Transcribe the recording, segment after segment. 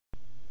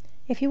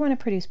If you want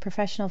to produce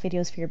professional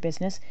videos for your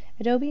business,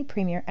 Adobe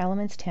Premiere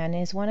Elements 10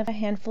 is one of a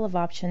handful of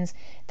options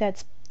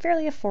that's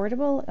fairly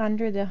affordable,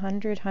 under the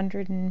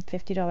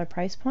 $150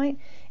 price point,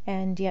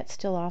 and yet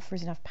still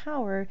offers enough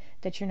power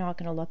that you're not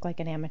going to look like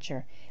an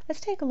amateur.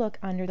 Let's take a look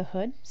under the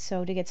hood.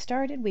 So to get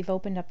started, we've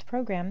opened up the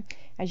program.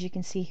 As you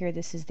can see here,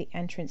 this is the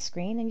entrance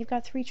screen, and you've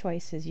got three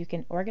choices. You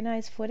can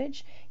organize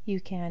footage, you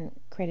can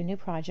create a new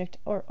project,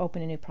 or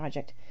open a new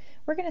project.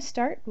 We're going to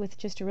start with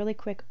just a really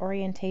quick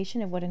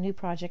orientation of what a new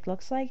project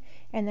looks like,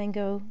 and then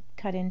go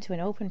cut into an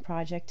open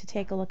project to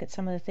take a look at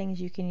some of the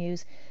things you can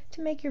use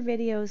to make your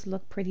videos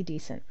look pretty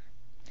decent.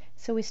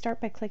 So we start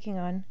by clicking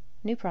on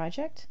New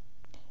Project,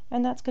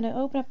 and that's going to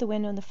open up the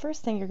window, and the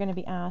first thing you're going to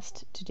be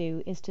asked to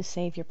do is to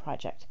save your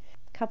project.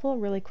 A couple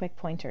of really quick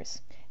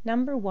pointers.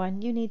 Number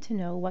one, you need to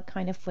know what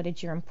kind of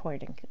footage you're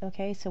importing.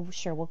 Okay, so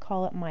sure, we'll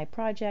call it My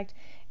Project.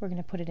 We're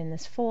going to put it in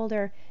this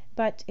folder,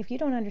 but if you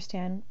don't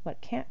understand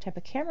what type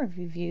of camera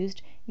you've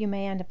used, you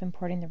may end up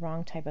importing the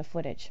wrong type of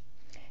footage.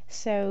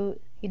 So,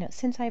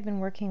 since I've been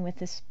working with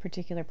this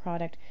particular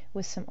product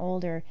with some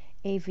older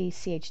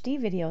AV-CHD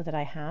video that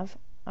I have,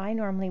 I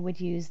normally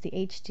would use the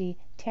HD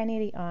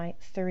 1080i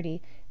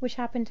 30, which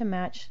happened to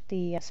match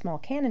the small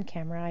Canon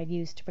camera I'd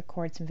used to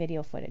record some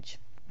video footage.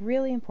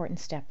 Really important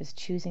step is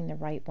choosing the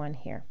right one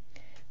here.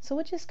 So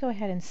we'll just go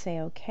ahead and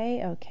say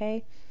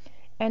OK.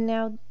 And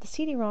now the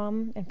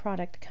CD-ROM and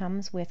product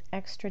comes with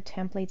extra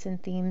templates and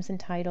themes and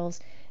titles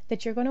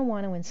that you're going to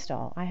want to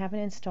install. I haven't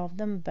installed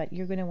them, but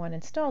you're going to want to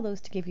install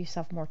those to give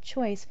yourself more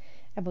choice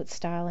about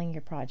styling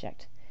your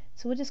project.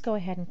 So we'll just go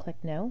ahead and click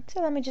No.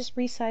 So let me just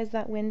resize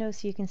that window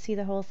so you can see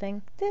the whole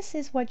thing. This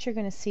is what you're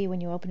going to see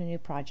when you open a new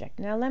project.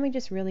 Now let me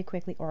just really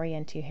quickly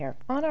orient you here.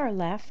 On our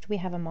left, we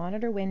have a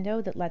monitor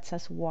window that lets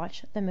us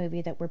watch the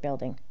movie that we're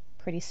building.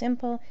 Pretty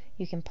simple.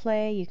 You can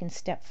play, you can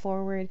step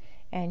forward,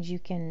 and you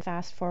can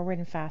fast forward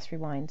and fast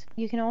rewind.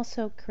 You can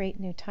also create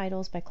new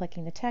titles by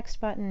clicking the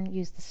text button,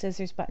 use the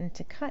scissors button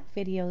to cut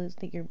videos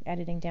that you're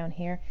editing down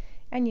here,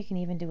 and you can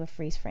even do a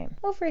freeze frame.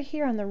 Over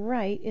here on the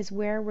right is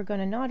where we're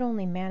going to not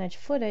only manage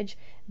footage,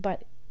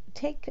 but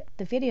take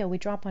the video we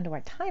drop onto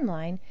our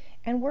timeline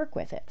and work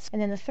with it.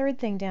 And then the third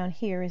thing down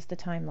here is the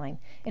timeline.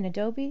 In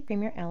Adobe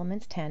Premiere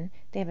Elements 10,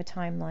 they have a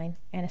timeline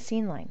and a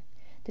scene line.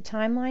 The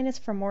timeline is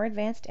for more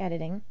advanced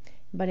editing,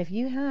 but if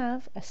you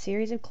have a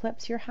series of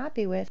clips you're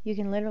happy with, you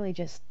can literally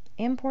just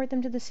import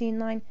them to the scene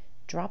line,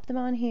 drop them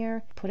on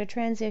here, put a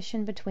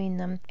transition between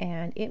them,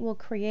 and it will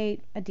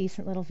create a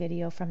decent little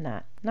video from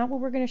that. Not what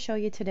we're going to show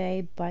you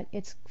today, but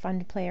it's fun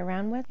to play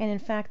around with. And in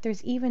fact,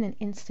 there's even an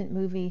instant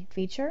movie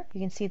feature. You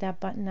can see that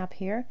button up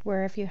here,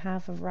 where if you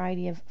have a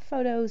variety of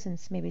photos and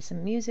maybe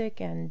some music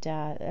and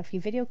a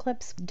few video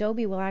clips,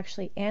 Adobe will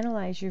actually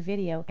analyze your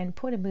video and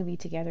put a movie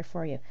together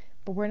for you.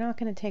 But we're not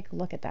going to take a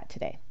look at that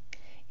today.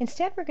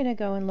 Instead, we're going to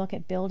go and look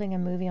at building a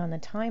movie on the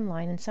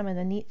timeline and some of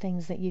the neat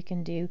things that you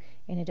can do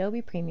in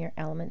Adobe Premiere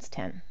Elements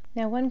 10.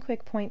 Now, one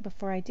quick point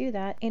before I do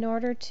that, in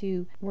order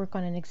to work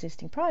on an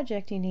existing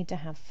project, you need to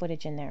have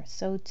footage in there.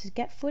 So to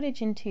get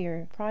footage into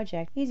your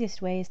project, the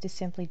easiest way is to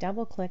simply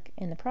double click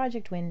in the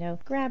project window,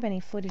 grab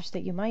any footage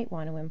that you might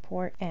want to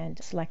import,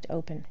 and select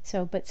open.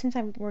 But since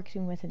I'm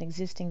working with an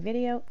existing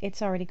video,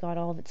 it's already got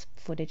all of its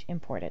footage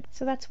imported.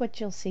 So that's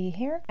what you'll see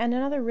here. And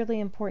another really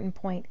important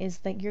point is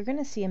that you're going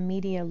to see a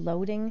media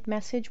loading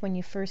message when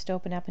you first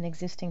open up an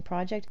existing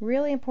project.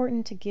 Really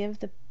important to give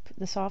the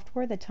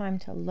software the time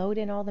to load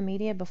in all the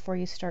media before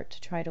you start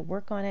to try to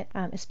work on it,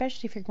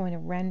 especially if you're going to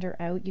render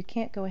out. You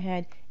can't go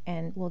ahead,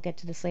 and we'll get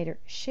to this later,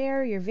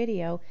 share your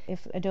video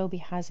if Adobe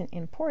hasn't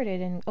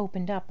imported and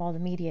opened up all the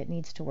media it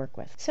needs to work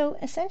with. So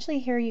essentially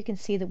here you can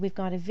see that we've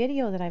got a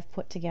video that I've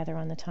put together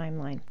on the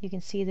timeline. You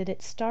can see that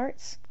it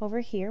starts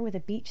over here with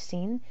a beach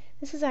scene.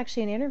 This is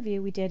actually an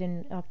interview we did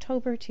in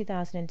October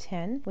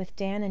 2010 with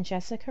Dan and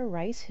Jessica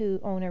Rice, who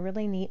own a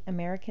really neat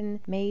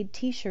American-made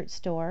t-shirt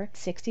store,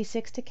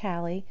 66 to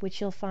Cali,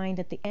 which you'll find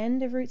at the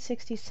end of Route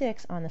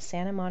 66 on the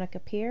Santa Monica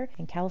Pier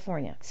in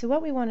California. So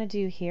what we want to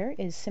do here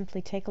is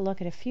simply take a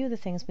look at a few of the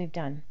things we've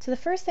done. So the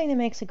first thing that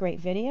makes a great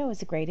video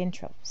is a great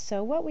intro.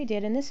 So what we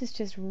did, and this is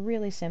just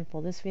really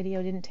simple, this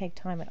video didn't take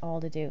time at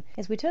all to do,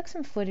 is we took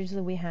some footage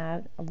that we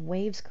had of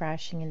waves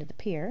crashing into the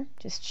pier,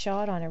 just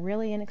shot on a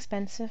really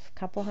inexpensive,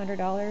 couple $100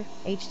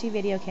 HD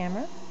video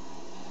camera,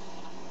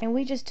 and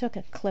we just took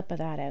a clip of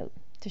that out.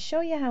 To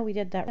show you how we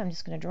did that, I'm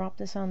just going to drop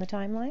this on the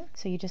timeline.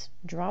 So you just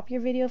drop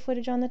your video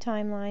footage on the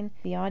timeline.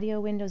 The audio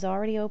window's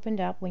already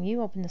opened up. When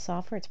you open the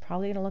software, it's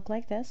probably going to look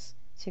like this.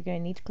 So you're going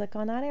to need to click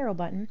on that arrow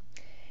button,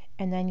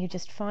 and then you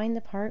just find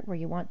the part where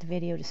you want the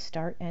video to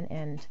start and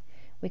end.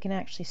 We can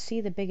actually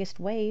see the biggest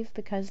wave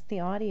because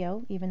the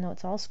audio, even though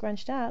it's all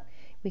scrunched up,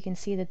 we can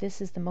see that this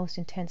is the most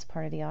intense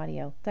part of the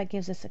audio. That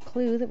gives us a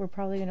clue that we're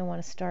probably going to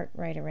want to start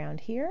right around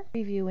here.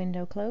 Preview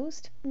window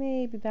closed,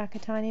 maybe back a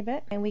tiny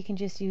bit, and we can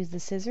just use the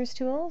scissors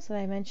tools that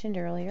I mentioned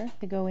earlier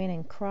to go in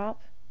and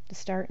crop the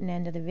start and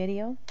end of the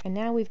video. And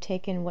now we've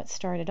taken what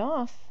started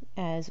off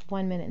as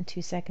 1 minute and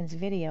 2 seconds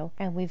video,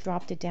 and we've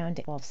dropped it down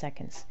to 12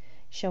 seconds,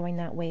 showing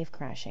that wave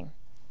crashing.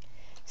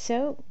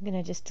 So I'm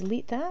going to just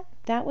delete that.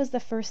 That was the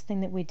first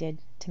thing that we did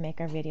to make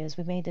our videos.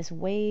 We made this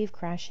wave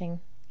crashing,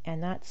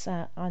 and that's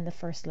on the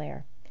first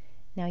layer.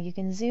 Now you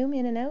can zoom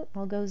in and out.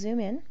 I'll go zoom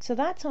in. So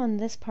that's on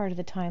this part of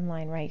the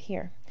timeline right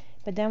here.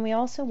 But then we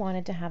also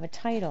wanted to have a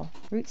title,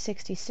 Route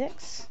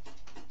 66,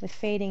 with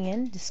fading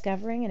in,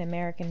 discovering an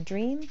American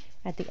dream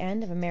at the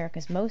end of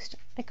America's most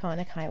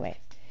iconic highway.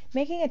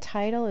 Making a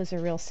title is a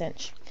real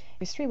cinch.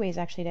 There's 3 ways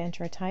actually to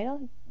enter a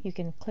title. You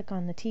can click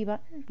on the T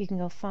button, you can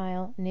go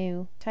File,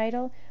 New,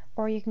 Title,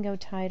 or you can go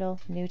Title,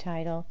 New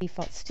Title,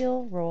 default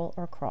still, roll,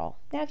 or crawl.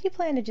 Now if you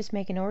plan to just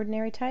make an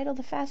ordinary title,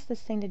 the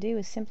fastest thing to do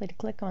is simply to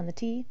click on the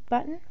T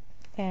button,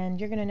 and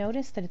you're going to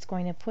notice that it's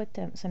going to put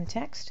some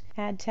text,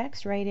 add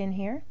text right in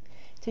here.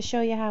 To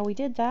show you how we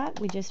did that,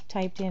 we just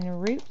typed in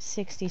Route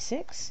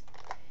 66.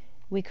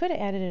 We could have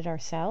edited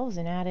ourselves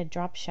and added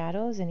drop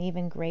shadows and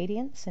even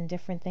gradients and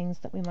different things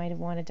that we might have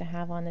wanted to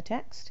have on the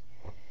text.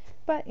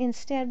 But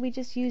instead we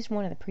just used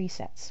one of the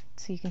presets.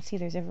 So you can see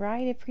there's a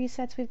variety of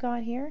presets we've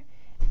got here,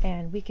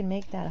 and we can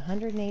make that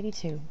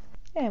 182.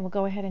 And we'll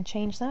go ahead and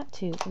change that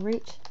to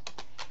Route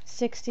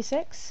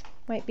 66.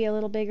 Might be a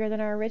little bigger than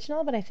our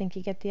original, but I think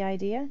you get the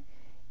idea.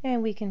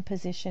 And we can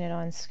position it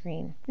on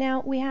screen.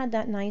 Now we had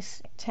that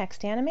nice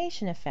text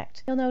animation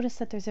effect. You'll notice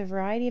that there's a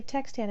variety of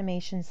text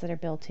animations that are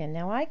built in.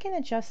 Now I can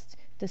adjust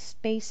the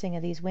spacing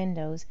of these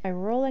windows by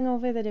rolling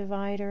over the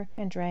divider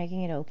and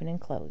dragging it open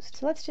and closed.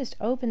 So let's just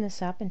open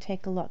this up and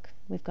take a look.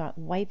 We've got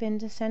wipe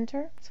into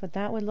center. That's what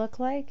that would look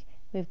like.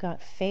 We've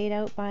got fade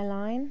out by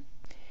line.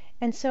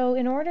 And so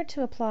in order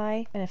to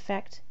apply an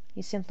effect,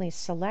 you simply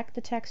select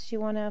the text you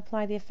want to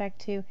apply the effect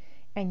to,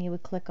 and you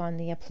would click on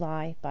the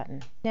apply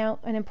button. Now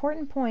an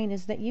important point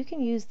is that you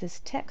can use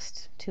this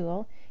text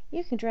tool.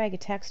 You can drag a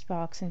text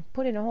box and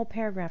put in a whole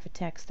paragraph of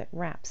text that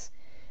wraps,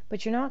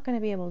 but you're not going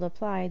to be able to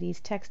apply these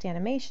text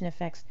animation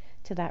effects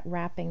to that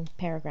wrapping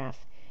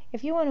paragraph.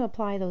 If you want to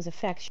apply those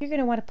effects, you're going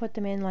to want to put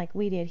them in like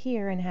we did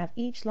here and have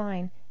each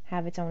line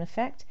have its own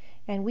effect,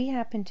 and we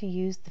happen to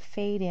use the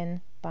fade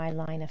in by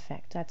line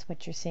effect. That's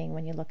what you're seeing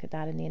when you look at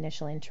that in the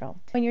initial intro.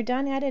 When you're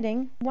done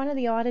editing, one of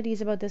the oddities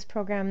about this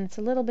program that's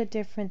a little bit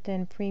different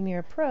than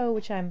Premiere Pro,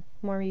 which I'm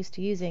more used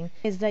to using,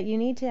 is that you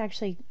need to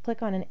actually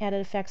click on an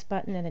edit effects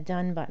button and a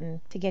done button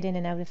to get in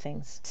and out of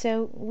things.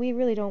 So we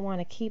really don't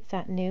want to keep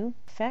that new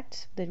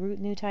effect, the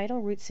new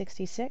title, Route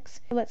 66.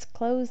 Let's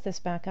close this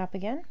back up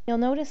again. You'll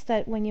notice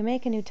that when you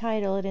make a new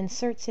title, it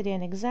inserts it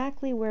in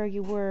exactly where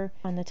you were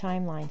on the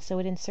timeline. So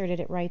it inserted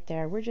it right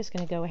there. We're just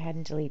going to go ahead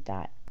and delete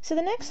that. So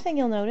the next thing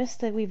you'll notice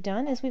that we've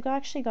done is we've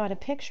actually got a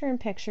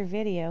picture-in-picture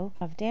video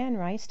of Dan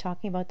Rice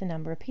talking about the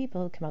number of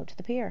people who come out to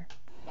the pier.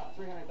 About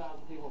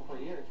 300,000 people per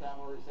year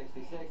travel Route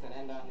 66 and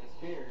end on this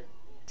pier.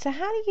 So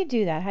how do you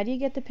do that? How do you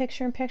get the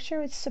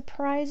picture-in-picture? It's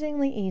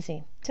surprisingly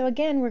easy. So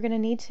again, we're going to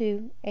need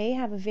to A,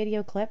 have a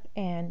video clip,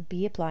 and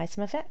B, apply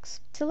some effects.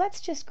 So let's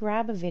just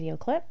grab a video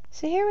clip.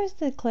 So here is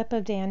the clip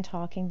of Dan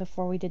talking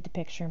before we did the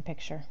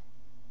picture-in-picture.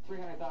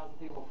 300,000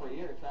 people per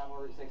year travel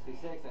Route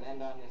 66 and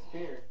end on this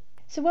pier.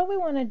 So what we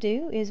want to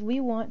do is we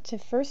want to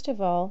first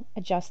of all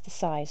adjust the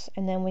size,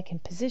 and then we can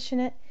position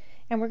it,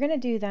 and we're going to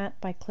do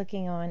that by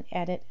clicking on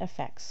Edit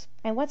Effects.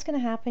 And what's going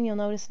to happen, you'll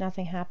notice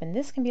nothing happened.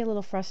 This can be a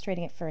little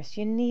frustrating at first.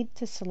 You need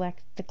to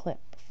select the clip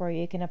before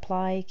you can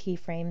apply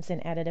keyframes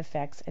and edit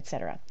effects,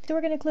 etc. So we're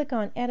going to click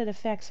on Edit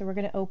Effects, and we're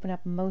going to open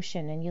up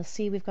Motion, and you'll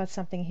see we've got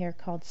something here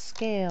called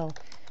Scale.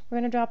 We're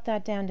going to drop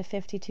that down to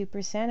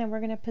 52%, and we're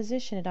going to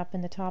position it up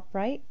in the top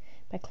right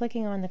by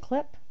clicking on the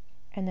clip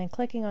and then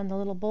clicking on the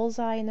little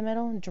bullseye in the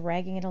middle and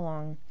dragging it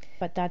along.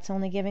 But that's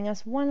only giving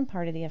us one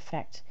part of the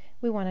effect.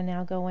 We want to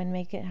now go and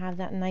make it have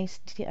that nice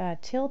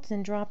tilt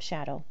and drop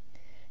shadow.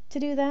 To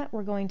do that,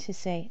 we're going to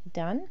say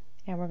Done,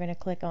 and we're going to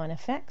click on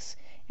Effects,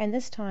 and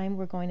this time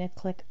we're going to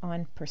click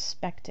on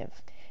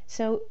Perspective.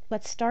 So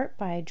let's start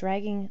by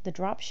dragging the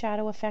drop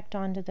shadow effect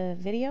onto the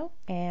video,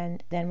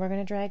 and then we're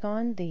going to drag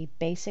on the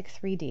basic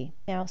 3D.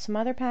 Now some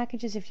other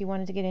packages, if you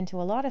wanted to get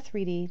into a lot of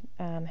 3D,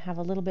 have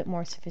a little bit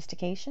more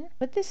sophistication,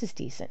 but this is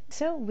decent.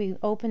 So we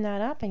open that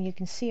up and you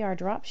can see our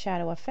drop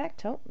shadow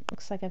effect. Oh,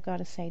 looks like I've got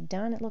to say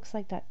Done. It looks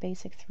like that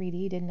basic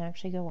 3D didn't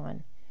actually go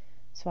on.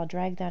 So I'll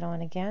drag that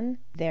on again.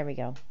 There we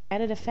go.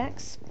 Edit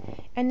Effects.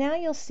 And now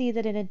you'll see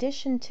that in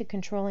addition to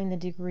controlling the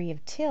degree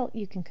of tilt,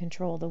 you can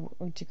control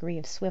the degree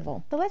of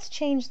swivel. So let's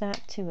change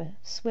that to a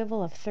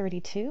swivel of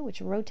 32,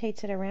 which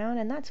rotates it around,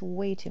 and that's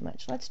way too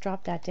much. Let's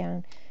drop that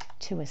down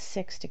to a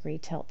 6-degree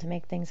tilt to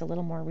make things a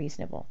little more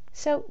reasonable.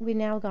 So we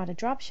now got a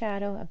drop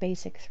shadow, a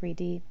basic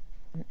 3D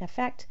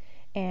effect,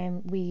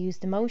 and we use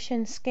the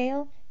motion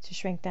scale to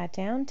shrink that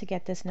down to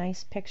get this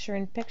nice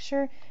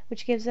picture-in-picture,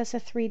 which gives us a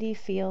 3D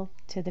feel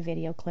to the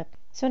video clip.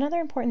 So another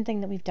important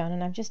thing that we've done,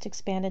 and I've just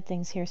expanded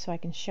things here so I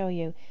can show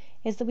you,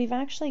 is that we've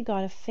actually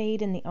got a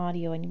fade in the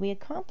audio, and we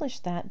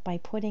accomplished that by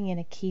putting in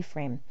a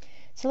keyframe.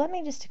 So let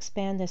me just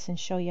expand this and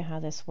show you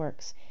how this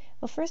works.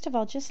 Well, first of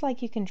all, just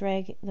like you can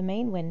drag the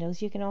main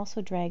windows, you can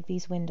also drag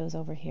these windows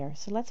over here.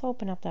 So let's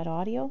open up that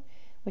audio,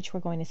 which we're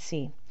going to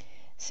see.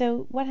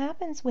 So what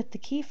happens with the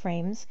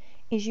keyframes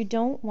is you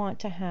don't want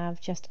to have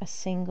just a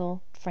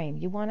single frame.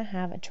 You want to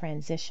have a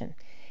transition.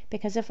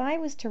 Because if I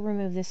was to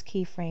remove this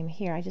keyframe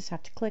here, I just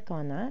have to click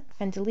on that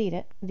and delete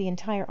it, the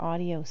entire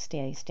audio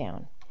stays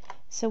down.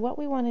 So what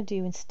we want to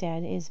do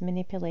instead is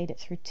manipulate it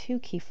through two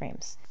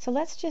keyframes. So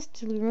let's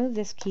just remove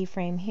this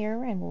keyframe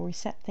here and we'll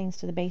reset things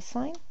to the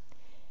baseline.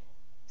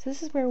 So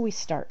this is where we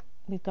start.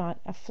 We've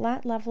got a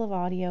flat level of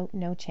audio,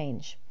 no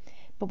change.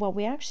 But what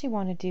we actually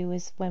want to do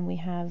is when we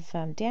have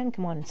Dan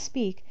come on and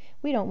speak,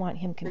 we don't want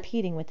him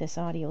competing with this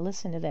audio.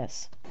 Listen to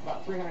this.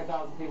 About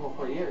 300,000 people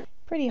per year.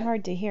 Pretty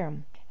hard to hear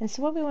him. And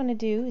so what we want to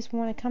do is we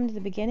want to come to the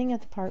beginning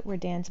of the part where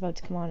Dan's about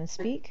to come on and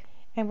speak.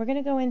 And we're going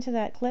to go into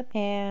that clip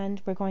and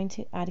we're going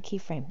to add a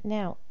keyframe.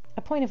 Now,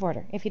 a point of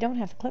order. If you don't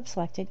have the clip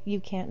selected, you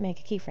can't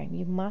make a keyframe.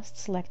 You must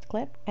select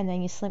clip and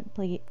then you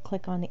simply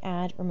click on the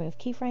Add Remove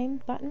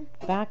Keyframe button.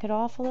 Back it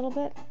off a little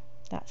bit.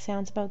 That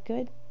sounds about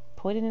good.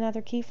 Put in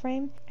another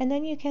keyframe, and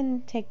then you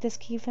can take this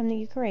keyframe that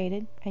you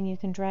created and you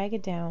can drag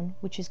it down,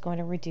 which is going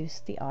to reduce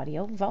the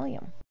audio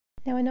volume.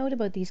 Now a note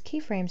about these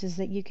keyframes is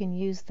that you can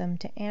use them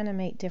to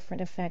animate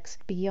different effects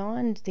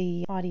beyond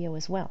the audio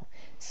as well.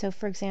 So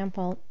for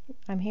example,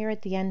 I'm here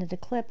at the end of the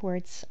clip where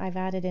I've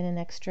added in an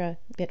extra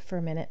bit for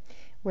a minute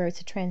where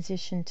it's a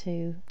transition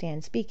to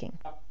Dan speaking.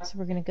 So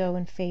we're going to go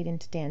and fade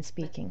into Dan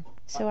speaking.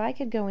 So I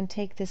could go and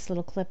take this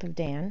little clip of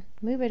Dan,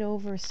 move it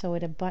over so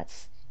it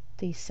abuts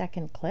the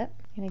second clip.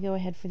 I'm going to go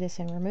ahead for this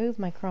and remove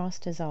my cross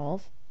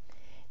dissolve.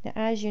 Now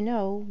as you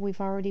know,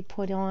 we've already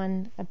put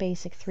on a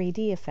basic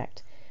 3D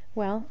effect.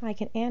 Well, I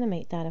can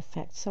animate that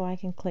effect, so I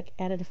can click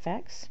Edit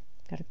Effects.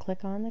 Got to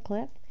click on the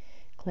clip,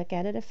 click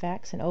Edit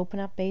Effects, and open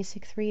up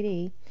Basic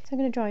 3D. So I'm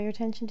going to draw your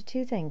attention to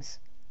two things.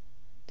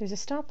 There's a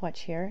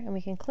stopwatch here, and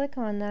we can click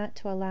on that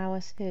to allow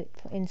us to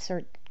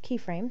insert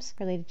keyframes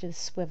related to the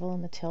swivel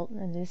and the tilt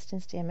and the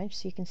distance to image,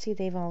 so you can see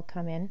they've all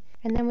come in.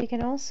 And then we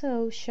can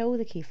also show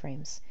the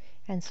keyframes.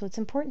 And so it's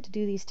important to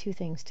do these two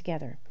things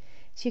together.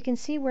 So you can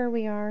see where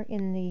we are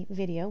in the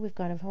video. We've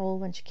got a whole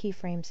bunch of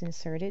keyframes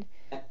inserted,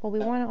 but we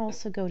want to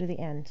also go to the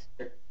end.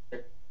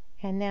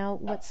 And now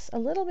what's a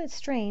little bit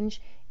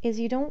strange is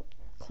you don't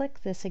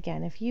click this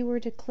again. If you were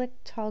to click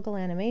toggle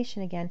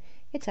animation again,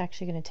 it's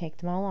actually going to take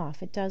them all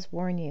off. It does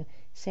warn you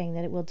saying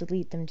that it will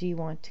delete them. Do you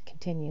want to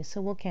continue?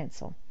 So we'll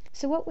cancel.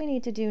 So what we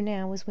need to do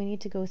now is we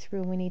need to go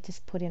through and we need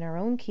to put in our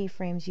own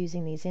keyframes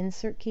using these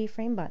insert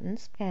keyframe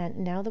buttons. And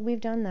now that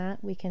we've done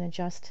that, we can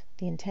adjust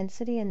the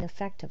intensity and the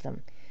effect of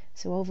them.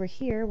 So over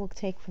here, we'll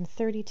take from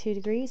 32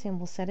 degrees and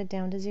we'll set it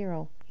down to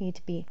 0. You need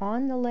to be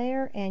on the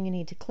layer and you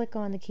need to click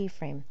on the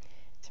keyframe.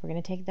 So we're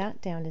going to take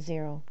that down to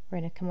 0. We're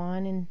going to come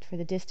on and for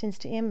the distance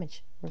to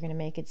image, we're going to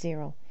make it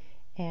 0.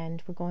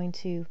 And we're going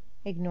to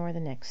ignore the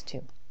next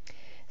two.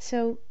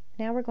 So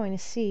now we're going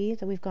to see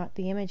that we've got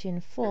the image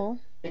in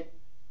full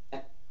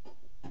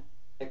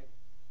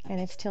and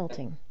it's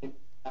tilting.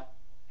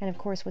 And of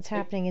course what's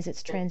happening is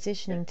it's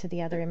transitioning to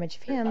the other image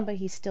of him, but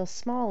he's still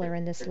smaller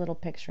in this little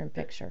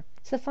picture-in-picture.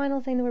 So the final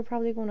thing that we're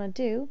probably going to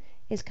do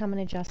is come and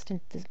adjust the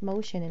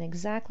motion in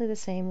exactly the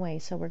same way.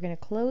 So we're going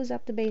to close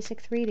up the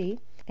basic 3D,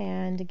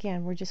 and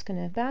again we're just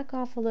going to back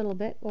off a little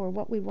bit, or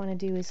what we want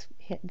to do is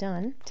hit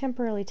done.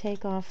 Temporarily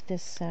take off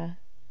this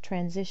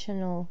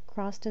transitional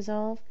cross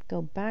dissolve,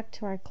 go back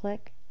to our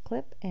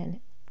clip and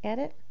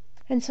edit.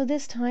 And so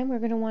this time we're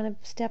going to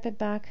want to step it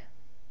back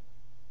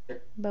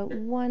about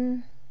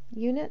 1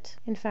 unit.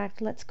 In fact,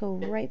 let's go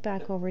right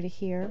back over to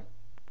here.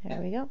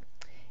 There we go.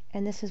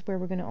 And this is where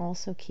we're going to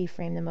also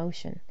keyframe the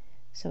motion.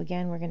 So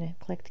again, we're going to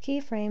click the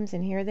keyframes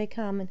and here they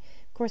come. And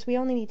of course, we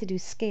only need to do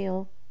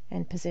scale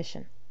and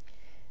position.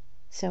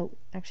 So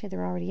actually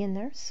they're already in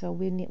there. So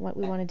what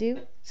we want to do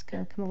is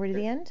come over to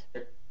the end.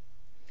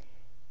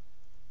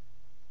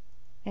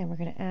 And we're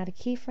going to add a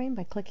keyframe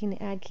by clicking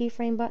the Add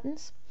Keyframe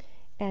buttons.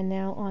 And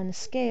now on the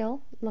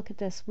scale, look at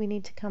this. We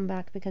need to come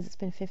back because it's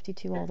been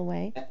 52 all the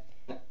way.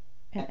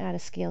 And add a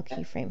scale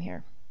keyframe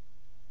here.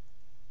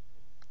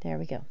 There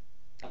we go.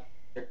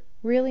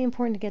 Really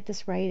important to get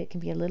this right. It can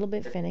be a little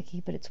bit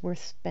finicky, but it's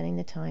worth spending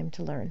the time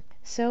to learn.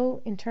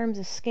 So in terms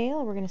of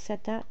scale, we're going to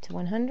set that to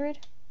 100,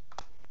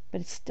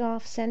 but it's still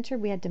off center.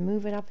 We had to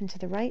move it up and to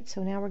the right,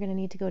 so now we're going to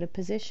need to go to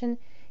position.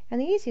 And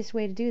the easiest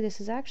way to do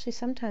this is actually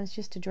sometimes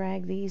just to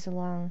drag these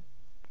along.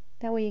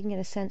 That way you can get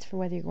a sense for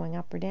whether you're going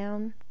up or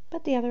down.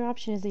 But the other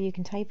option is that you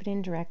can type it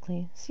in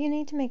directly. So you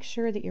need to make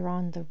sure that you're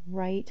on the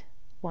right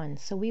one.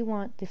 So we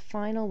want the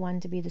final one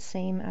to be the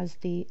same as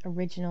the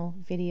original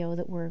video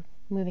that we're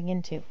moving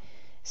into.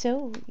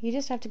 So you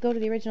just have to go to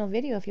the original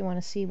video if you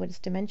want to see what its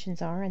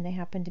dimensions are, and they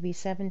happen to be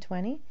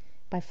 720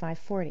 by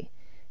 540.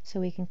 So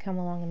we can come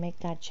along and make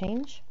that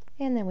change,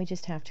 and then we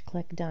just have to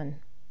click done.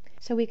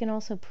 So we can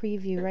also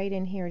preview right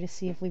in here to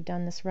see if we've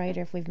done this right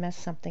or if we've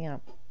messed something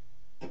up.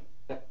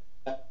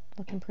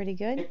 Looking pretty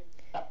good.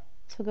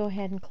 So we'll go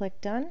ahead and click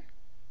done.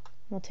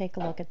 We'll take a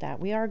look at that.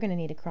 We are going to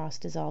need a cross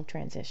dissolve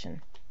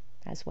transition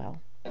as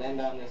well. And then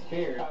down this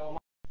here.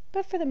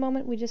 But for the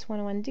moment we just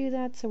want to undo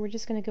that, so we're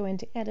just going to go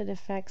into Edit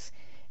Effects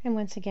And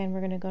once again,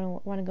 we're going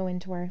to want to go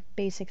into our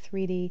basic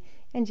 3D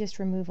and just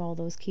remove all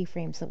those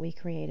keyframes that we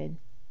created.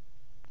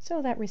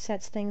 So that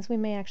resets things. We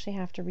may actually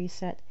have to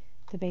reset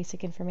the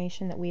basic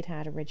information that we'd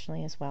had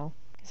originally as well,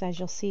 because as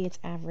you'll see, it's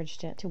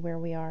averaged it to where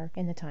we are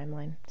in the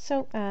timeline.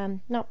 So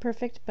not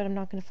perfect, but I'm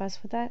not going to fuss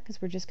with that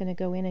because we're just going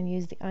to go in and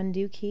use the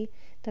undo key.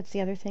 That's the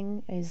other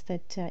thing, is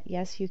that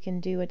yes, you can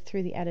do it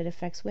through the edit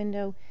effects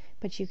window,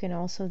 but you can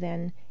also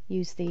then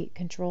use the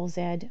Control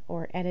Z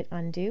or edit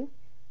undo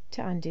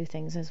to undo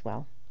things as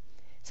well.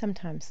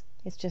 Sometimes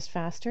it's just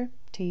faster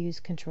to use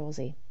Control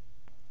Z.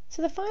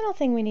 So the final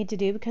thing we need to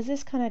do, because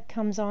this kind of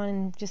comes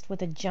on just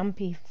with a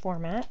jumpy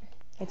format,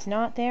 it's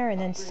not there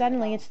and then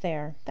suddenly it's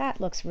there.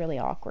 That looks really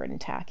awkward and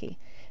tacky.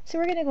 So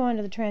we're going to go on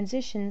to the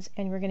transitions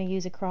and we're going to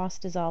use a cross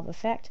dissolve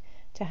effect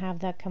to have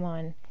that come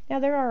on. Now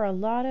there are a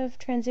lot of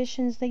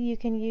transitions that you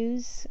can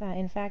use.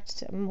 In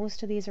fact,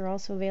 most of these are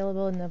also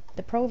available in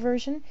the Pro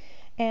version.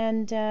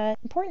 And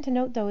important to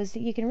note though is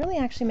that you can really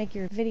actually make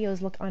your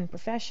videos look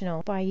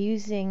unprofessional by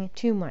using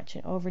too much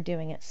and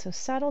overdoing it. So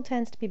subtle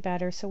tends to be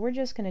better, so we're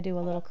just going to do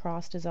a little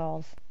cross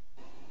dissolve.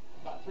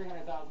 About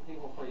 300,000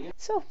 people per year.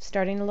 So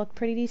starting to look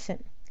pretty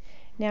decent.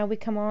 Now we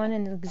come on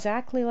and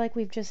exactly like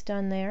we've just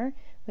done there,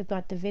 we've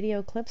got the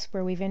video clips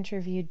where we've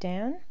interviewed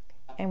Dan,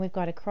 and we've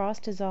got a cross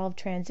dissolve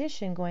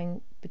transition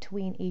going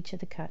between each of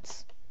the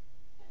cuts.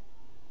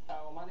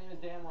 Well, my name is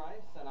Dan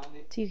Rice, and I'm the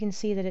So you can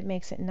see that it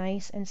makes it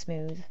nice and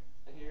smooth.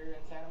 here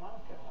in Santa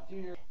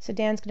Monica. So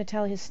Dan's going to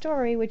tell his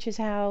story, which is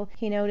how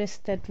he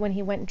noticed that when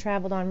he went and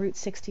traveled on Route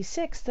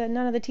 66 that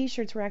none of the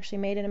t-shirts were actually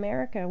made in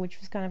America, which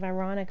was kind of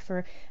ironic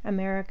for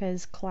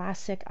America's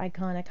classic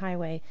iconic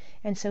highway.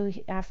 And so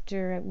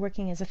after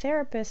working as a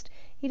therapist,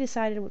 he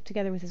decided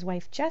together with his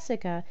wife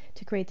Jessica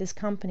to create this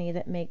company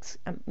that makes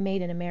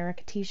made in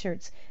America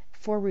t-shirts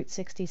for Route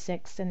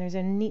 66. And there's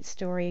a neat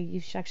story, you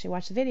should actually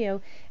watch the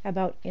video,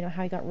 about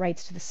how he got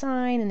rights to the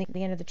sign and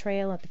the end of the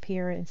trail at the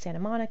pier in Santa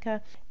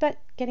Monica. But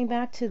getting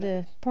back to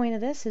the point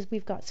of this is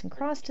we've got some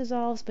cross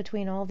dissolves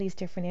between all these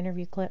different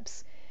interview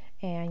clips,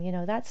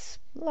 and that's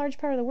a large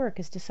part of the work,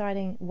 is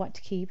deciding what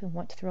to keep and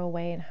what to throw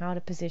away and how to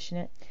position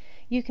it.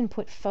 You can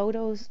put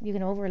photos, you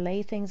can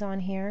overlay things on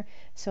here.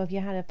 So if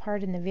you had a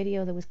part in the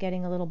video that was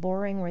getting a little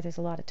boring where there's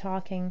a lot of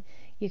talking,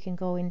 you can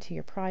go into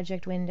your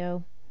project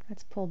window.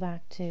 Let's pull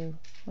back to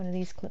one of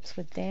these clips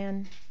with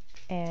Dan,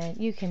 and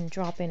you can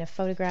drop in a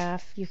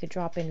photograph, you could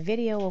drop in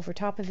video over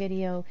top of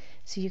video,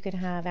 so you could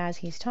have, as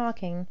he's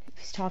talking, if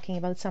he's talking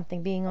about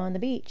something being on the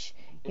beach,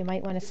 you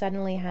might want to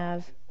suddenly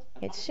have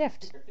it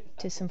shift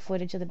to some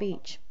footage of the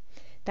beach.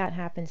 That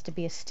happens to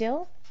be a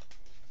still.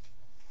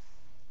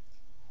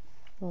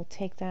 We'll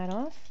take that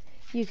off.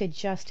 You could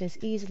just as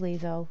easily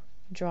though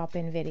drop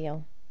in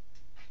video.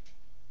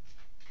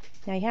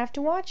 Now you have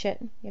to watch it.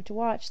 You have to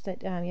watch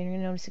that. You're going to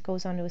notice it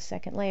goes onto a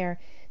second layer,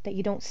 that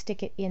you don't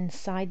stick it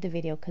inside the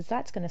video, because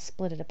that's going to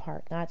split it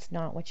apart. That's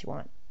not what you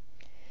want.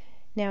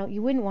 Now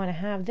you wouldn't want to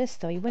have this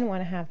though. You wouldn't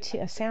want to have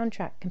a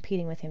soundtrack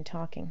competing with him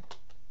talking.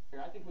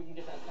 I think we can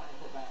get that sign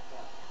put back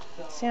up.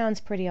 So, Sounds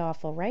pretty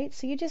awful, right?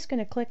 So you're just going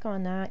to click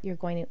on that. You're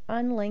going to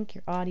unlink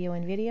your audio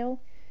and video,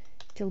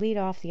 delete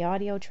off the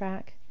audio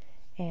track,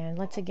 and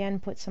let's again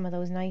put some of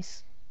those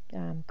nice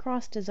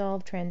cross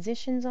dissolve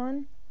transitions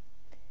on.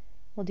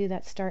 We'll do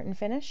that start and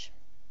finish.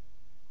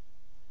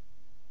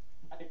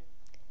 I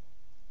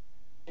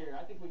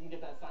think we can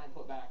get that sign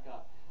put back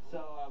up.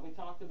 So we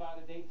talked about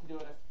a date to do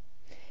it.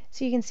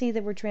 So you can see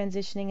that we're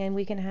transitioning, and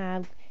we can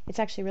have, it's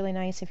actually really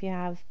nice if you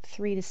have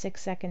 3 to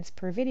 6 seconds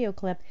per video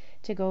clip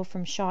to go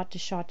from shot to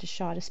shot to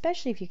shot,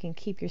 especially if you can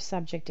keep your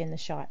subject in the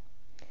shot.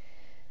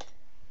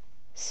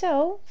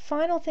 So,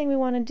 final thing we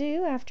want to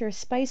do after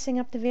spicing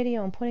up the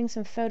video and putting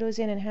some photos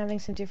in and having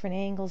some different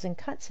angles and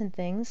cuts and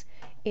things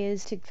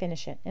is to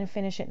finish it, and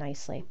finish it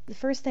nicely. The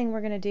first thing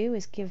we're going to do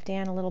is give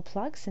Dan a little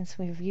plug, since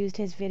we've used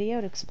his video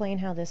to explain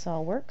how this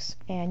all works.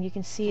 And you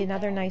can see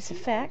another nice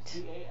effect.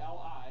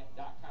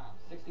 CanadaOne.com,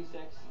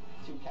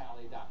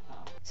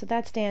 66-Cali.com. So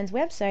that's Dan's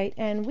website,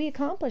 and we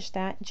accomplished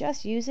that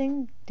just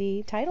using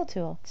the title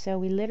tool. So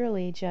we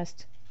literally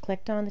just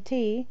clicked on the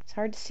T. It's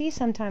hard to see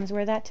sometimes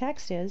where that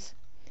text is,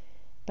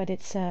 but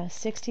it's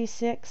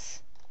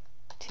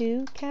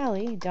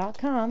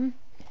 66-Cali.com.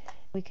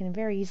 We can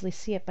very easily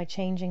see it by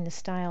changing the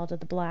style to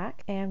the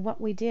black. And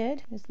what we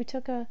did is we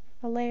took a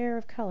layer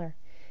of color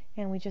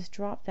and we just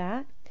dropped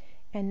that.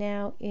 And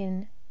now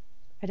in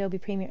Adobe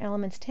Premiere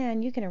Elements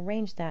 10, you can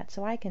arrange that,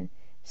 so I can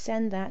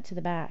send that to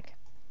the back.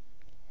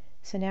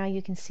 So now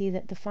you can see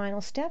that the final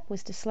step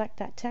was to select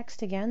that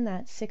text again,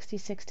 that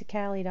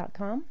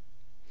 66-Cali.com,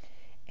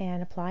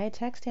 and apply a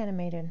text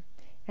animator.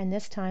 And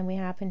this time we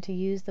happen to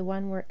use the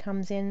one where it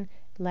comes in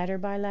letter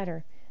by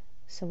letter.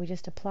 So we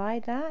just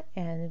applied that,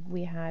 and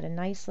we had a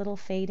nice little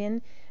fade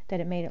in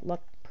that it made it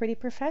look pretty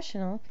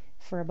professional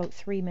for about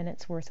 3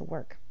 minutes worth of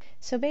work.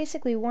 So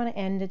basically we want to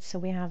end it so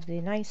we have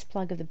the nice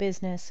plug of the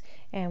business,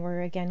 and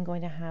we're again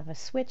going to have a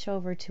switch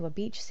over to a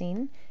beach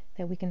scene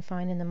that we can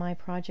find in the My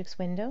Projects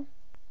window.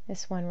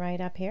 This one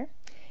right up here.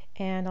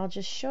 And I'll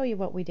just show you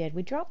what we did.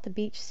 We dropped the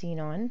beach scene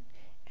on,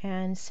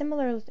 And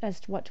similar as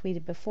to what we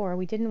did before,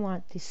 we didn't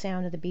want the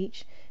sound of the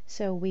beach,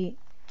 so we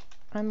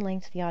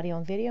unlinked the audio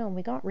and video and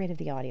we got rid of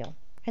the audio.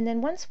 And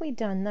then once we'd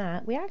done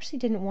that, we actually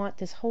didn't want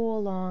this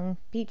whole long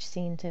beach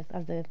scene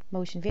of the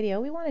motion video.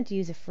 We wanted to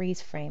use a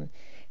freeze frame.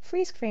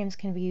 Freeze frames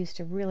can be used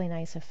to really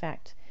nice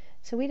effect.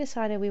 So we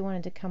decided we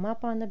wanted to come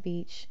up on the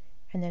beach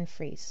and then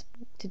freeze.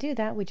 To do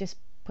that, we just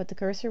put the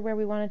cursor where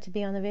we wanted to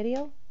be on the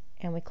video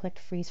and we clicked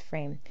freeze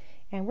frame.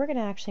 And we're going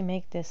to actually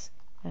make this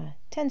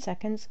 10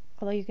 seconds,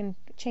 although you can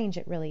change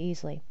it really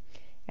easily.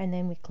 And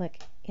then we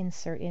click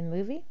insert in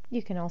movie.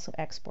 You can also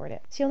export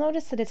it. So you'll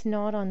notice that it's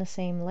not on the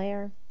same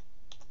layer,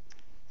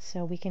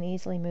 so we can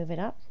easily move it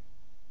up.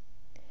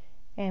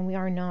 And we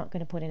are not going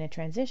to put in a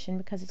transition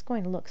because it's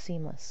going to look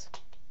seamless.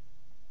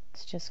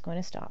 It's just going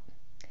to stop.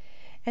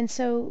 And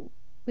so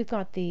we've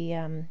got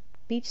the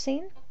beach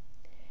scene.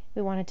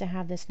 We wanted to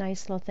have this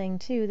nice little thing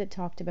too that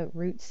talked about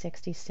Route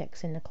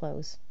 66 in the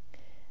close.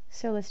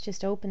 So let's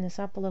just open this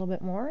up a little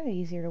bit more,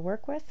 easier to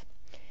work with.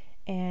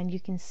 And you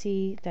can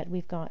see that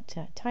we've got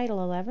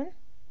title 11,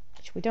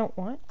 which we don't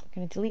want. We're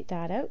going to delete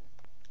that out.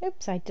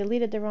 Oops, I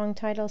deleted the wrong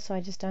title, so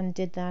I just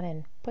undid that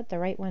and put the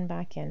right one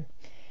back in.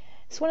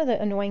 So one of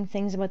the annoying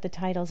things about the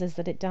titles is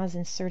that it does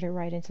insert it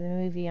right into the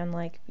movie,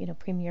 unlike,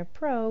 Premiere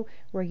Pro,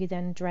 where you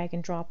then drag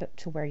and drop it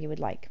to where you would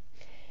like.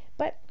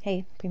 But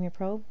hey, Premiere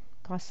Pro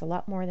costs a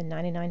lot more than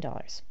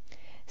 $99.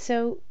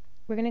 So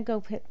we're going to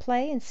go hit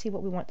play and see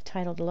what we want the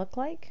title to look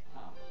like.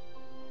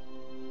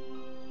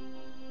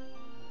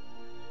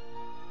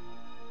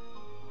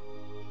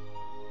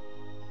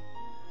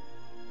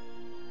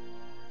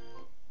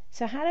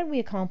 So how did we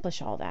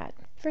accomplish all that?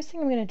 First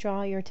thing I'm going to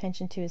draw your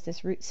attention to is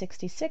this Route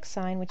 66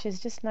 sign, which is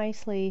just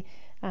nicely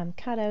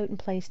cut out and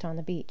placed on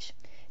the beach.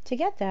 To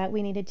get that,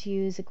 we needed to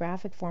use a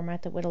graphic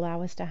format that would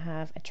allow us to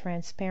have a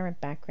transparent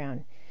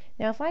background.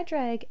 Now if I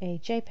drag a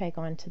JPEG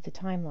onto the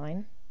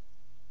timeline,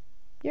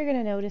 you're going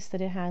to notice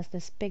that it has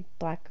this big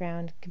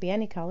background. It could be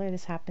any color.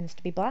 This happens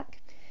to be black,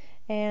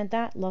 and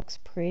that looks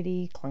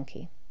pretty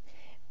clunky.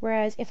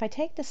 Whereas if I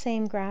take the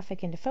same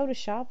graphic into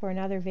Photoshop or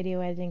another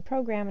video editing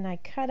program and I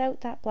cut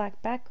out that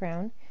black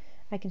background,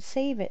 I can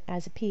save it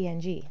as a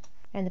PNG.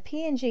 And the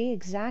PNG,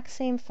 exact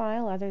same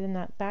file other than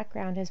that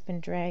background has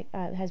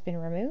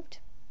been removed.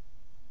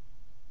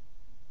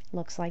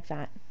 Looks like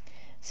that.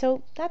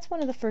 So that's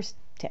one of the first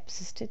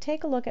tips, is to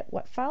take a look at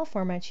what file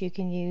formats you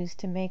can use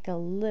to make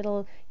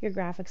your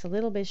graphics a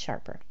little bit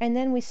sharper. And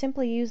then we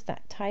simply use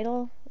that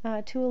title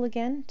tool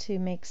again to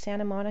make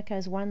Santa Monica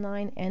as one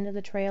line, End of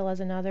the Trail as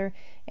another,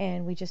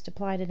 and we just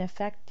applied an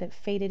effect that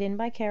faded in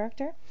by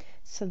character.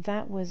 So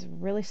that was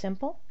really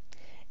simple.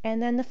 And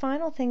then the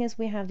final thing is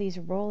we have these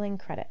rolling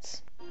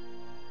credits.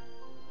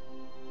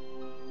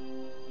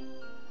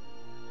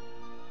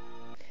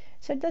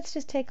 So let's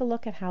just take a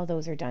look at how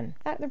those are done.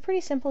 They're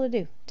pretty simple to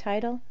do.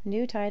 Title,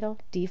 new title,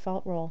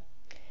 default roll.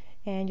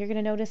 And you're going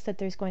to notice that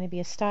there's going to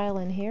be a style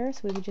in here,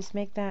 so we would just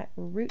make that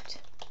Route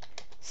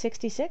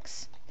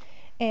 66.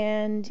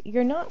 And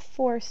you're not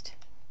forced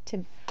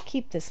to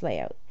keep this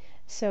layout.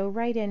 So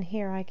right in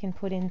here I can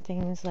put in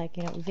things like,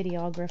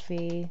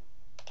 videography,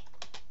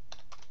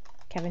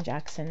 Kevin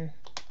Jackson,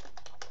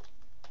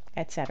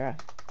 etc.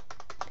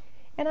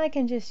 And I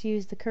can just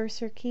use the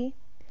cursor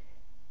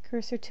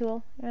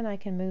tool, and I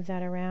can move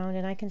that around,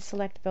 and I can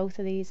select both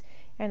of these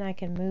and I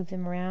can move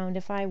them around.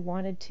 If I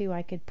wanted to,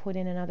 I could put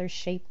in another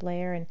shape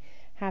layer and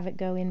have it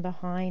go in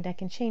behind. I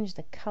can change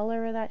the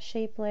color of that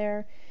shape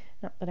layer,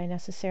 not that I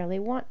necessarily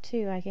want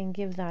to. I can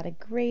give that a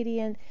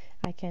gradient.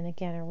 I can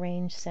again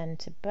arrange send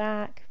to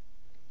back.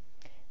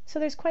 So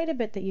there's quite a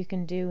bit that you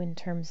can do in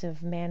terms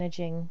of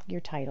managing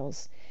your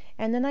titles.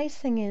 And the nice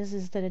thing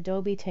is that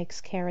Adobe takes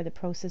care of the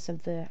process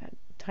of the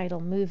title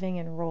moving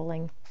and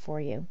rolling for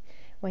you.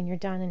 When you're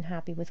done and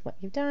happy with what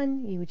you've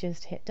done, you would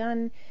just hit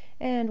done,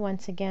 and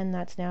once again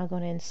that's now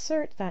going to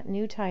insert that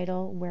new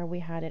title where we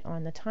had it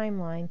on the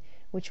timeline,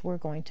 which we're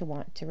going to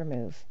want to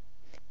remove.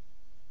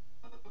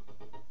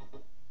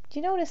 Do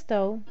you notice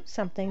though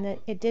something, that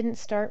it didn't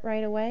start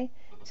right away?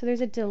 So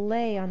there's a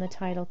delay on the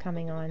title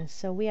coming on,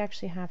 so we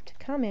actually have to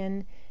come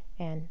in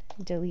and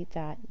delete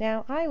that.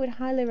 Now I would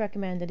highly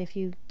recommend that if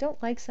you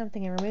don't like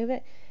something and remove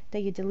it,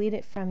 that you delete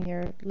it from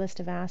your list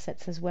of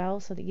assets as well,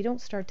 so that you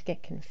don't start to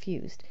get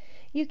confused.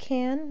 You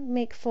can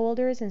make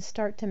folders and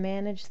start to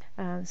manage,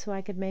 so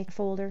I could make a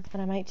folder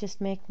and I might just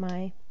make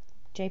my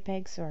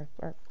JPEGs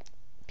or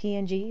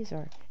PNGs,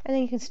 and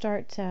then you can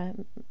start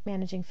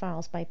managing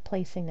files by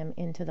placing them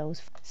into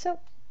those. So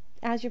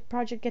as your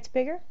project gets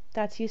bigger,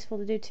 that's useful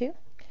to do too.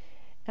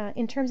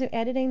 In terms of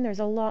editing, there's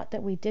a lot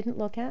that we didn't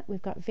look at.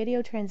 We've got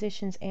video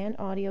transitions and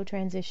audio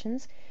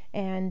transitions,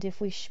 and if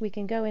we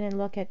can go in and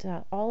look at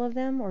all of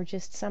them or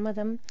just some of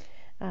them.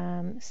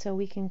 So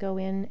we can go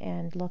in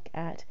and look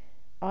at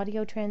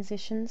audio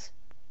transitions.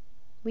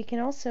 We can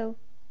also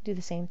do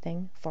the same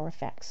thing for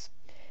effects.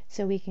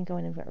 So we can go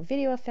into our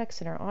video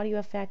effects and our audio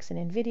effects, and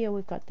in video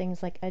we've got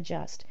things like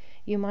adjust.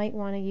 You might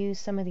want to use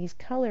some of these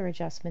color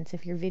adjustments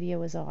if your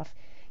video is off.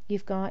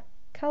 You've got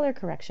color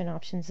correction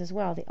options as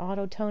well. The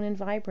auto tone and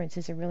vibrance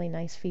is a really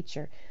nice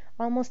feature.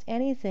 Almost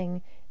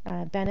anything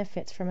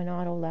benefits from an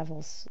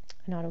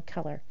auto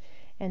color.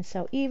 And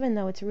so even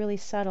though it's really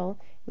subtle,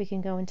 we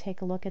can go and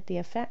take a look at the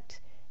effect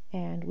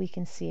and we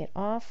can see it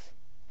off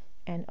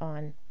and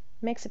on.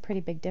 Makes a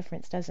pretty big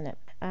difference, doesn't it?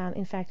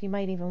 In fact, you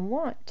might even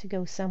want to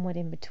go somewhat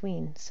in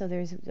between. So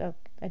there's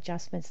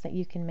adjustments that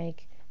you can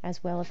make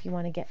as well if you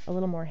want to get a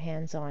little more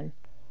hands-on.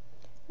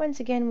 Once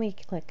again, we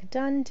click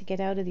Done to get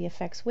out of the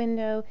effects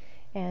window,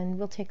 and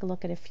we'll take a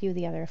look at a few of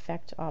the other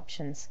effect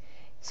options.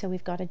 So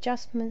we've got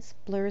adjustments,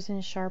 blurs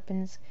and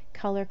sharpens,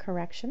 color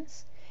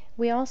corrections.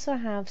 We also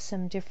have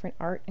some different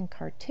art and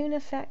cartoon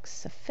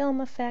effects, a film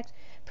effect,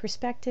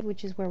 perspective,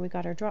 which is where we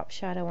got our drop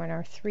shadow and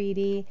our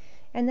 3D,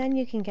 and then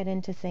you can get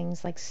into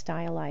things like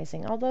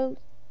stylizing. Although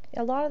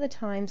a lot of the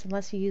times,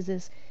 unless you use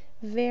this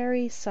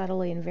very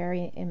subtly and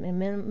very in a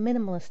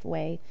minimalist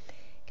way,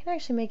 it can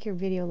actually make your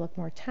video look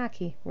more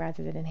tacky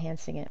rather than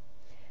enhancing it.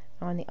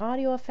 On the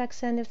audio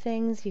effects end of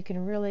things, you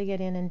can really get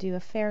in and do a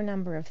fair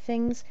number of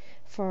things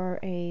for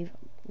a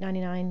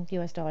 $99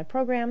 US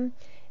program,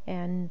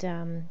 and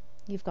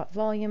you've got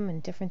volume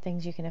and different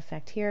things you can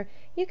affect here.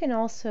 You can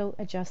also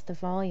adjust the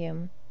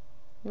volume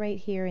right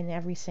here in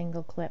every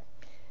single clip.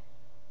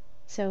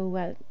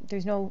 So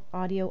there's no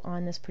audio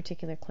on this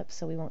particular clip,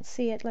 so we won't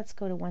see it. Let's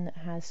go to one that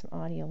has some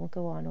audio. We'll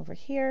go on over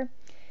here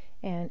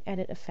and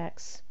edit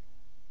effects,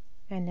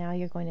 and now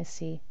you're going to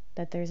see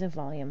that there's a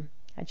volume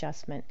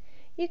adjustment.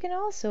 You can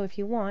also, if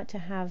you want to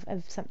have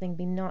something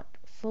be not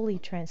fully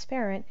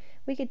transparent,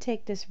 we could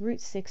take this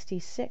Route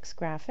 66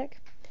 graphic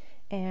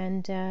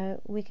and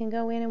we can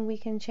go in and we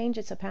can change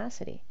its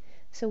opacity.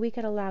 So we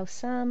could allow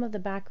some of the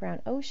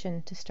background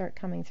ocean to start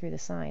coming through the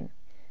sign.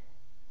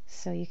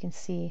 So you can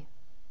see,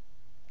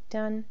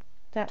 done.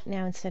 That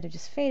now, instead of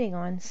just fading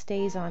on,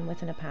 stays on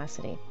with an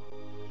opacity.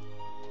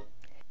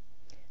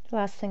 The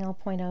last thing I'll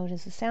point out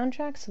is the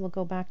soundtrack. So we'll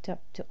go back to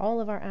all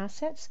of our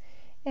assets.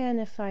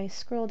 And if I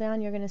scroll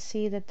down, you're going to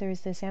see that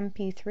there's this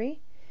MP3.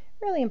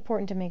 Really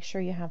important to make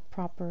sure you have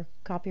proper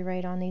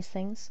copyright on these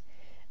things.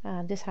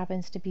 This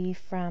happens to be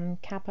from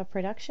Kappa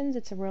Productions.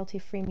 It's a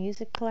royalty-free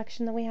music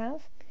collection that we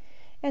have.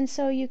 And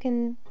so you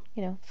can,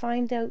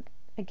 find out,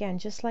 again,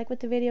 just like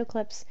with the video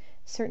clips,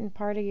 certain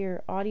part of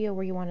your audio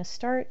where you want to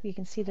start. You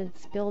can see that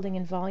it's building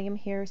in volume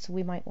here, so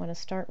we might want to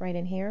start right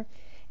in here.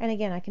 And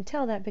again, I can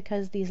tell that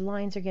because these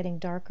lines are getting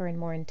darker and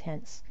more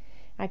intense.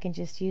 I can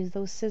just use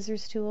those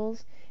scissors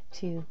tools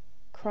to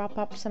crop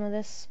up some of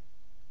this,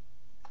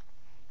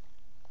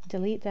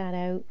 delete that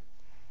out,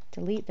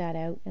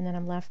 and then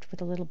I'm left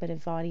with a little bit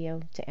of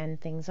audio to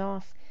end things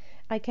off.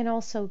 I can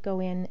also go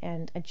in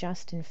and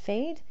adjust and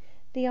fade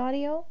the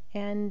audio,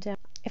 and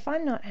if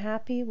I'm not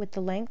happy with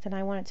the length and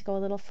I want it to go a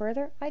little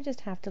further, I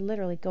just have to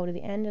literally go to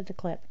the end of the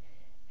clip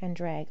and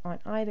drag on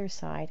either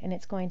side, and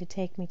it's going to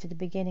take me to the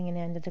beginning and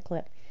end of the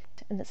clip.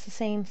 And it's the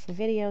same for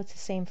video, it's the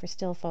same for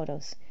still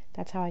photos.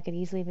 That's how I could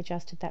easily have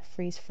adjusted that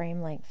freeze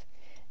frame length.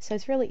 So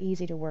it's really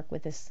easy to work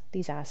with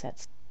these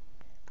assets.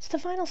 So the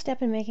final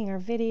step in making our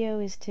video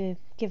is to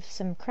give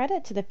some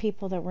credit to the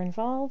people that were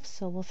involved.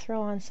 So we'll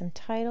throw on some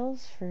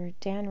titles for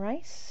Dan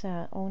Rice,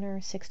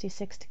 owner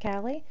 66 to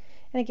Cali.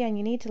 And again,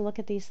 you need to look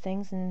at these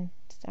things and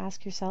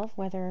ask yourself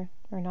whether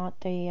or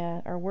not they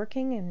are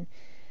working, and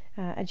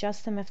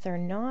adjust them if they're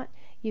not.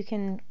 You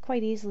can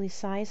quite easily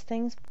size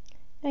things.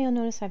 Now you'll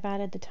notice I've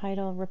added the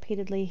title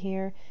repeatedly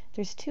here.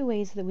 There's two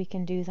ways that we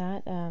can do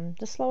that.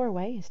 The slower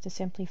way is to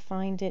simply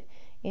find it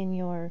in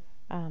your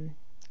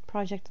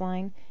project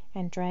line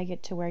and drag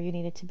it to where you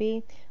need it to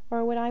be.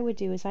 Or what I would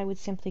do is I would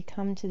simply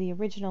come to the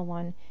original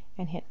one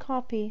and hit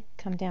copy,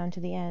 come down to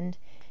the end,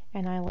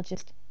 and I will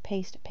just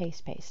paste.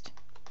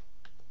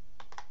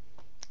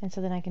 And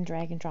so then I can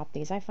drag and drop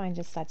these. I find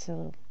just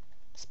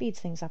speeds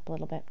things up a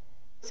little bit.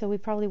 So we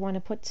probably want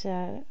to put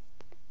an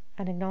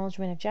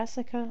acknowledgement of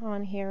Jessica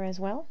on here as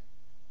well.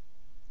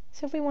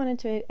 So if we wanted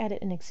to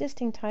edit an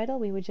existing title,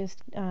 we would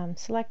just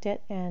select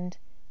it and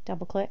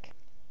double click.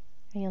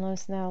 And you'll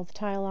notice now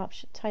the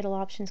title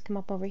options come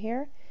up over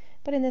here.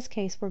 But in this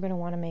case, we're going to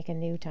want to make a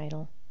new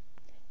title.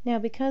 Now,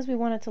 because we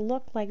want it to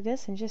look like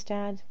this and just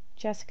add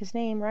Jessica's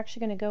name, we're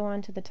actually going to go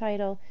onto the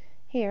title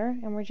here,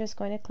 and we're just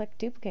going to click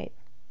duplicate.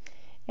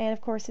 And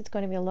of course, it's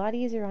going to be a lot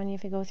easier on you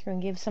if you go through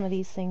and give some of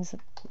these things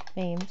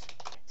names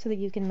so that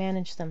you can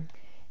manage them.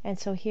 And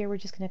so here we're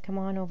just going to come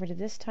on over to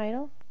this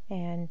title,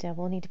 and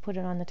we'll need to put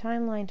it on the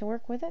timeline to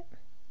work with it.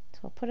 So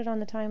we'll put it on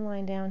the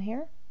timeline down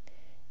here,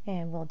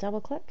 and we'll double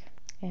click.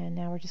 And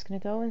now we're just going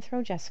to go and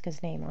throw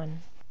Jessica's name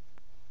on.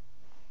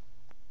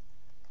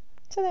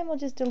 So then we'll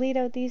just delete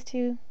out these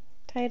two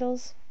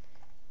titles,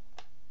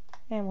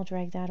 and we'll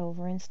drag that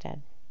over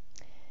instead.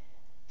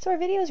 So our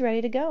video is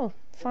ready to go.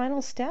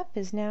 Final step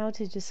is now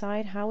to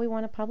decide how we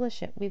want to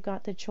publish it. We've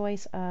got the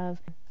choice of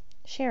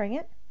sharing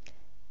it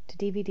to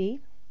DVD,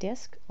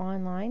 disc,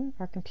 online,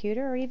 our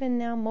computer, or even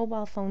now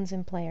mobile phones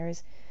and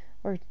players,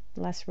 or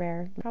less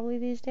rare probably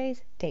these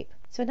days, tape.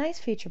 So a nice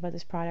feature about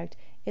this product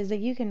is that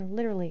you can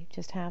literally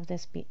just have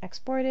this be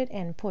exported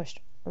and pushed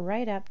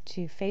right up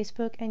to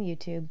Facebook and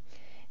YouTube.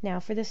 Now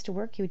for this to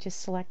work, you would just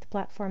select the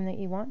platform that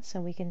you want.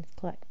 So we can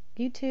select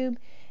YouTube,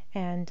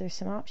 and there's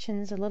some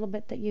options a little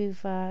bit that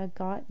you've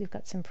got. We've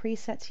got some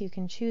presets you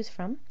can choose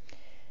from,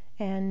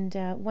 and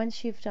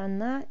once you've done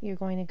that, you're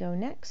going to go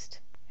next,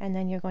 and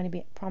then you're going to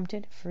be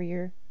prompted for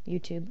your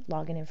YouTube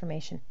login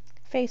information.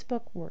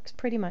 Facebook works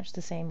pretty much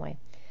the same way,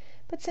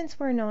 but since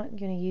we're not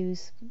going to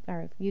use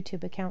our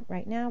YouTube account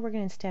right now, we're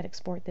going to instead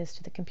export this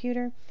to the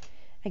computer.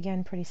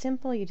 Again, pretty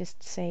simple. You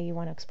just say you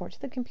want to export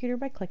to the computer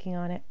by clicking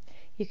on it.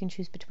 You can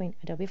choose between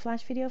Adobe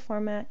Flash Video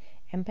format,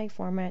 MPEG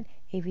format,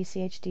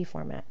 AVCHD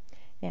format.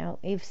 Now,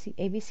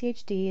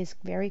 AVCHD is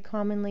very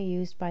commonly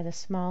used by the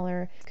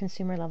smaller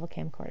consumer level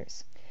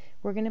camcorders.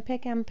 We're going to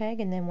pick MPEG,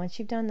 and then once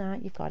you've done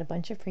that, you've got a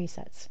bunch of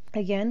presets.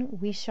 Again,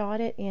 we shot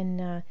it in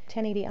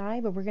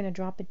 1080i, but we're going to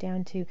drop it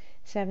down to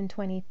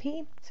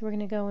 720p. So we're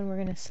going to go and we're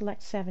going to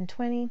select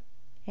 720,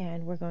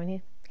 and we're going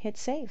to hit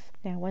save.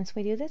 Now, once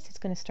we do this, it's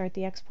going to start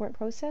the export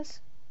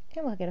process,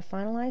 and we'll get a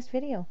finalized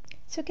video.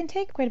 So it can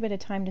take quite a bit of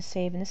time to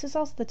save, and this is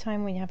also the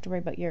time when you have to worry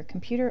about your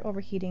computer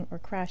overheating or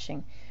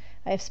crashing,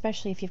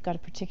 especially if you've got a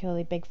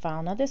particularly big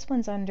file. Now, this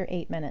one's under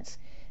 8 minutes,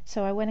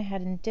 so I went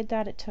ahead and did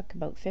that. It took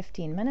about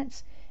 15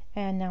 minutes.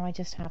 And now I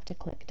just have to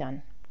click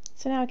done.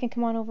 So now I can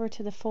come on over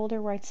to the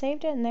folder where I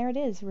saved it, and there it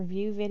is,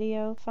 review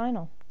video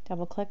final.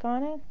 Double click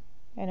on it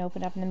and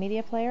open up in the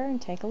media player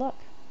and take a look.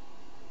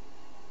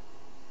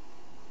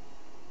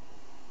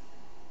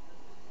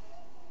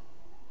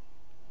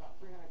 About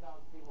 300,000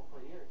 people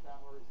per year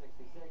travel Route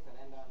 66 and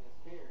end on this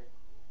pier.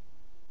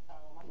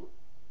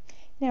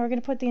 Now we're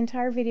going to put the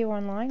entire video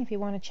online. If you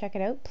want to check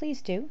it out,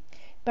 please do.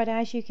 But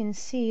as you can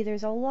see,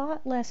 there's a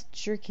lot less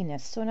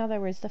jerkiness. So in other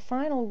words, the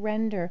final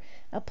render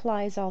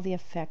applies all the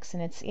effects,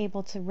 and it's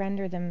able to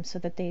render them so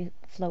that they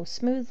flow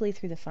smoothly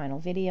through the final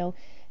video.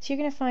 So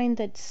you're going to find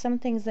that some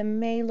things that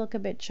may look a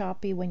bit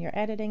choppy when you're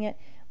editing it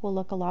will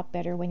look a lot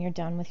better when you're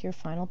done with your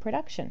final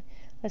production.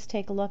 Let's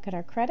take a look at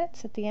our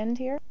credits at the end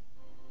here.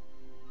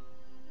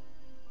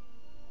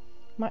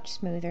 Much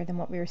smoother than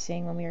what we were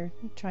seeing when we were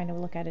trying to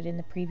look at it in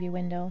the preview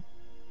window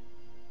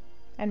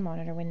and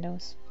monitor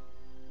windows.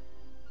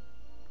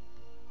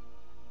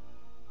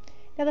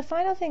 Now, the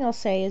final thing I'll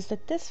say is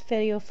that this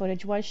video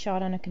footage was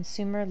shot on a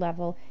consumer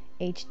level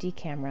HD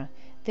camera.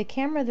 The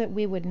camera that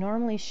we would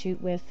normally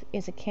shoot with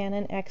is a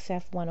Canon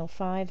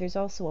XF105. There's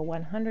also a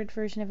 100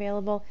 version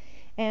available,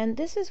 and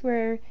this is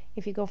where,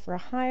 if you go for a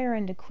higher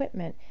end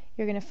equipment,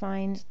 you're going to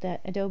find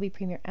that Adobe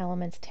Premiere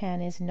Elements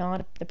 10 is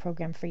not the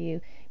program for you,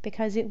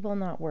 because it will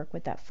not work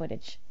with that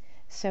footage.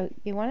 So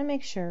you want to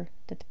make sure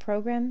that the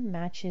program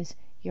matches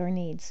your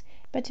needs.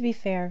 But to be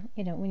fair,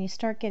 when you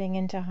start getting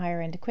into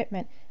higher end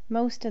equipment,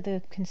 most of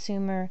the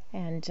consumer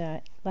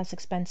and less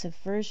expensive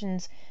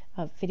versions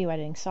of video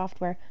editing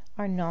software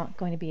are not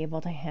going to be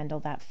able to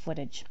handle that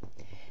footage.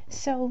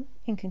 So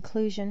in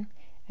conclusion,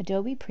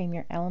 Adobe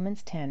Premiere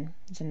Elements 10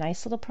 is a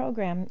nice little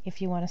program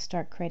if you want to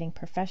start creating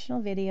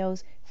professional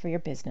videos for your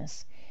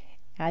business.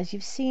 As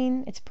you've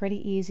seen, it's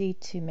pretty easy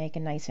to make a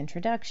nice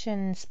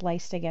introduction,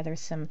 splice together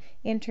some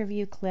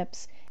interview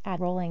clips, add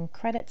rolling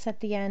credits at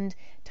the end,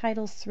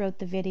 titles throughout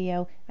the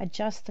video,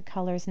 adjust the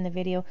colors in the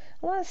video.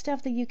 A lot of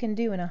stuff that you can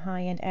do in a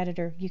high-end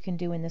editor, you can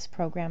do in this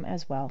program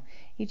as well.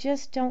 You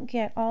just don't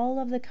get all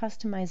of the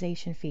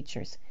customization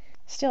features.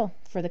 Still,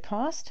 for the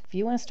cost, if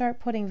you want to start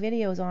putting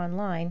videos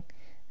online,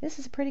 this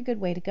is a pretty good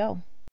way to go.